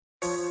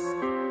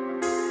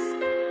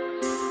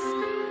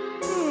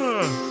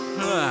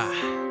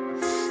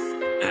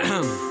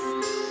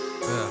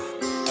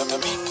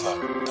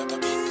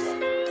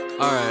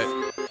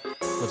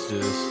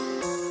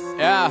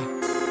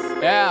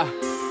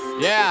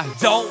Yeah,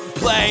 don't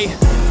play.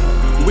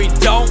 We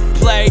don't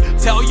play.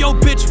 Tell your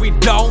bitch we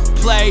don't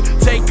play.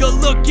 Take a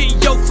look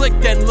at your clique,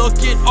 then look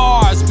at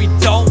ours. We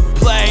don't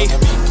play.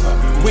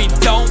 We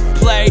don't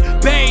play.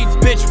 Baids,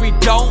 bitch, we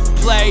don't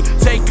play.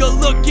 Take a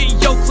look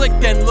at your clique,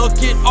 then look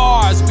at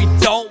ours. We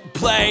don't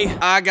play.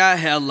 I got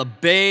hella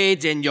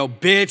baids and your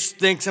bitch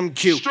thinks I'm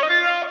cute.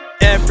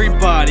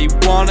 Everybody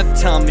wanna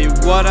tell me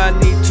what I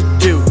need to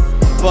do,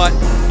 but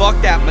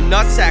fuck that, my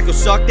nutsack will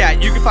suck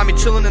that. You can find me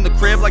chillin' in the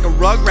crib like a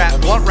rug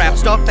rat. Blunt rap,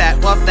 stuff that,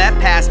 puff that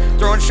pass.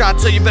 Throwing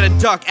shots so you better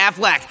duck,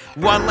 Affleck.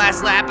 One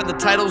last lap and the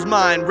title's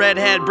mine.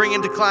 Redhead,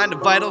 bringing decline to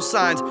vital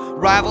signs.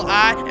 Rival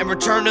eye and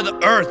return to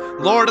the earth.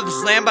 Lord of the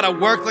slam, but I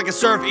work like a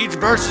surf. Each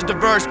verse is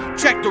diverse.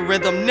 Check the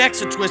rhythm,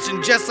 necks are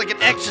twisting just like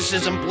an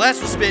exorcism.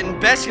 Blessed with spitting,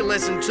 best you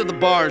listen to the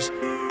bars.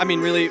 I mean,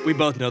 really, we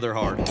both know they're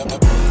hard.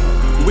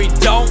 We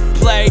don't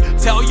play.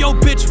 Tell your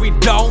bitch we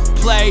don't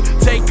play.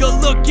 Take a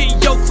look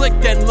at your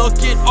clique, then look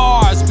at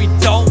ours. We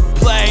don't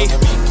play.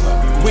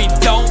 We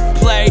don't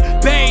play.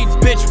 Baids,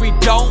 bitch, we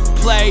don't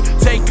play.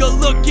 Take a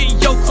look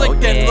at your clique,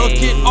 then look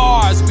at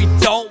ours. We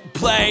don't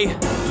play.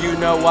 You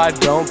know I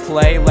don't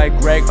play like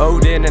Greg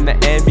Oden in the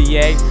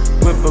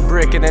NBA. Whip a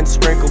brick and then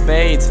sprinkle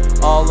Baids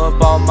all up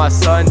on my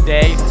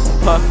Sunday.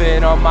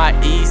 Puffin' on my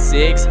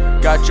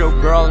E6. Got your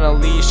girl in a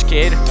leash,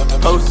 kid.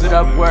 Posted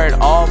up wearing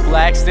all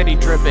black, steady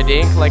dripping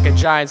ink like a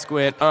giant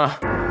squid.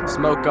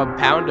 Smoke a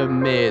pound of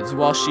mids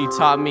while she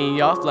top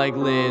me off like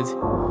lids.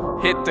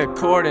 Hit the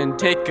chord and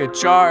take a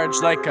charge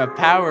like a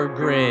power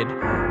grid.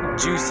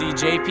 Juicy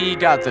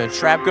JP got the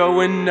trap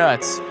going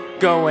nuts.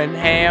 Going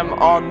ham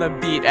on the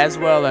beat as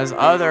well as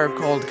other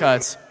cold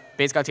cuts.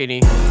 Baids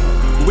Contini.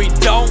 We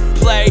don't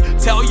play.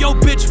 Tell your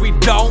bitch we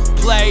don't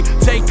play.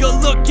 Take a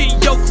look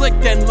at your clique,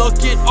 then look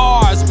at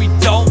ours. We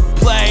don't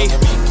play.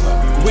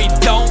 We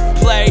don't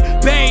play.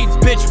 Baids,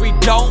 bitch, we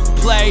don't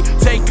play.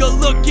 Take a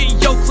look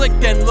at your clique,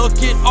 then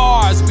look at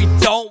ours. We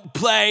don't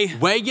play.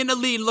 Way in the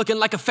lead, looking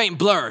like a faint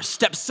blur.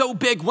 Step so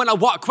big when I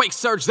walk, quake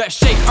surge that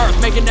shake earth,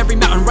 making every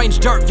mountain range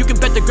dirt. You can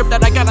bet the grip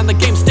that I got on the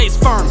game stays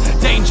firm.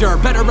 Danger,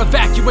 better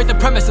evacuate the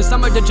premises.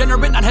 I'm a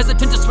degenerate, not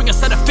hesitant to swing a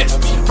set of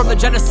fists. From the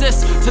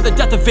genesis to the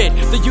death of it,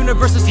 the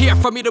universe is here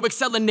for me to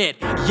excel in it.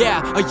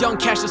 Yeah, a young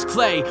Cassius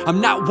Clay. I'm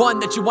not one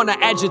that you wanna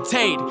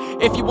agitate.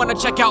 If you wanna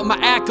check out my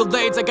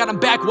accolades, I got them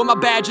back where my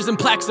badges and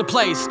plaques are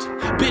placed.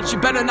 Bitch, you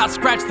better not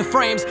scratch the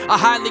frames. I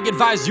highly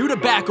advise you to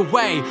back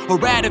away.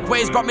 Erratic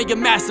ways brought me a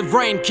massive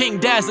rain. King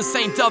Daz, the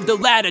saint of the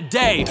latter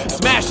day.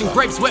 Smashing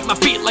grapes with my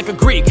feet like a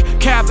Greek.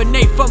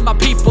 Cabernet for my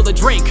people to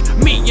drink.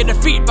 Meet your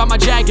defeat by my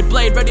jagged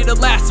blade, ready to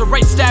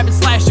lacerate, stab and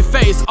slash your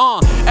face.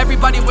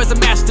 Everybody wears a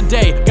mask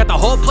today. Got the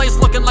whole place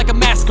looking like a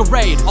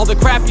masquerade. All the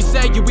crap you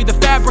say, you either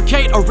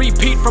fabricate or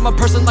repeat from a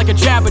person like a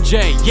Jabba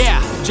J.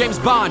 Yeah, James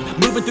Bond,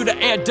 moving through the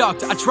air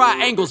duct. I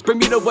try angles, bring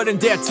me to wouldn't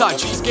dare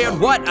touch. Scared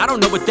what? I don't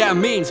know what that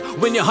means.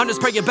 When your hunters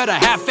pray, you better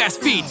have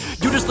fast feet.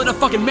 You just lit a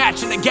fucking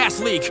match in a gas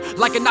leak.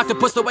 Like an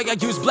octopus the way I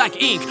use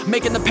black ink,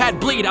 making the pad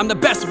bleed. I'm the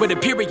best with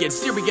it, period.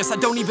 Serious, I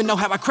don't even know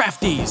how I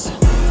craft these.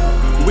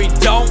 We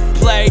don't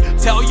play.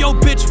 Tell your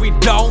bitch we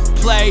don't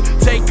play.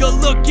 Take a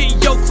look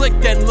at your clique,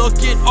 then look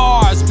at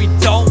ours. We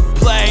don't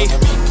play.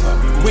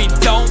 We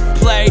don't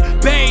play.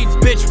 Baids,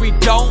 bitch, we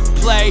don't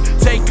play.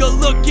 Take a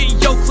look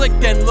at your clique,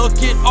 then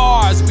look at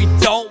ours. We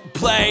don't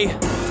play.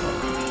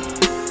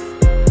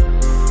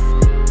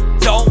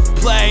 Don't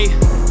play.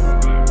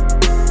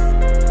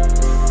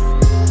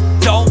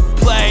 Don't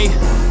play.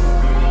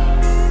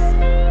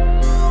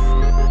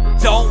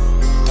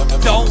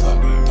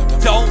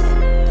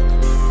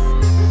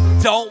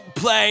 Don't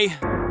play.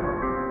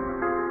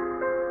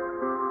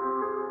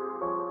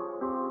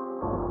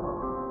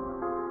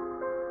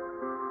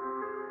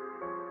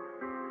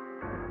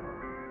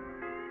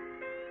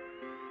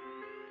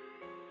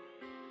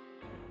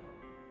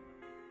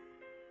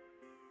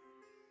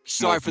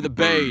 Sorry for the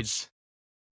Baids.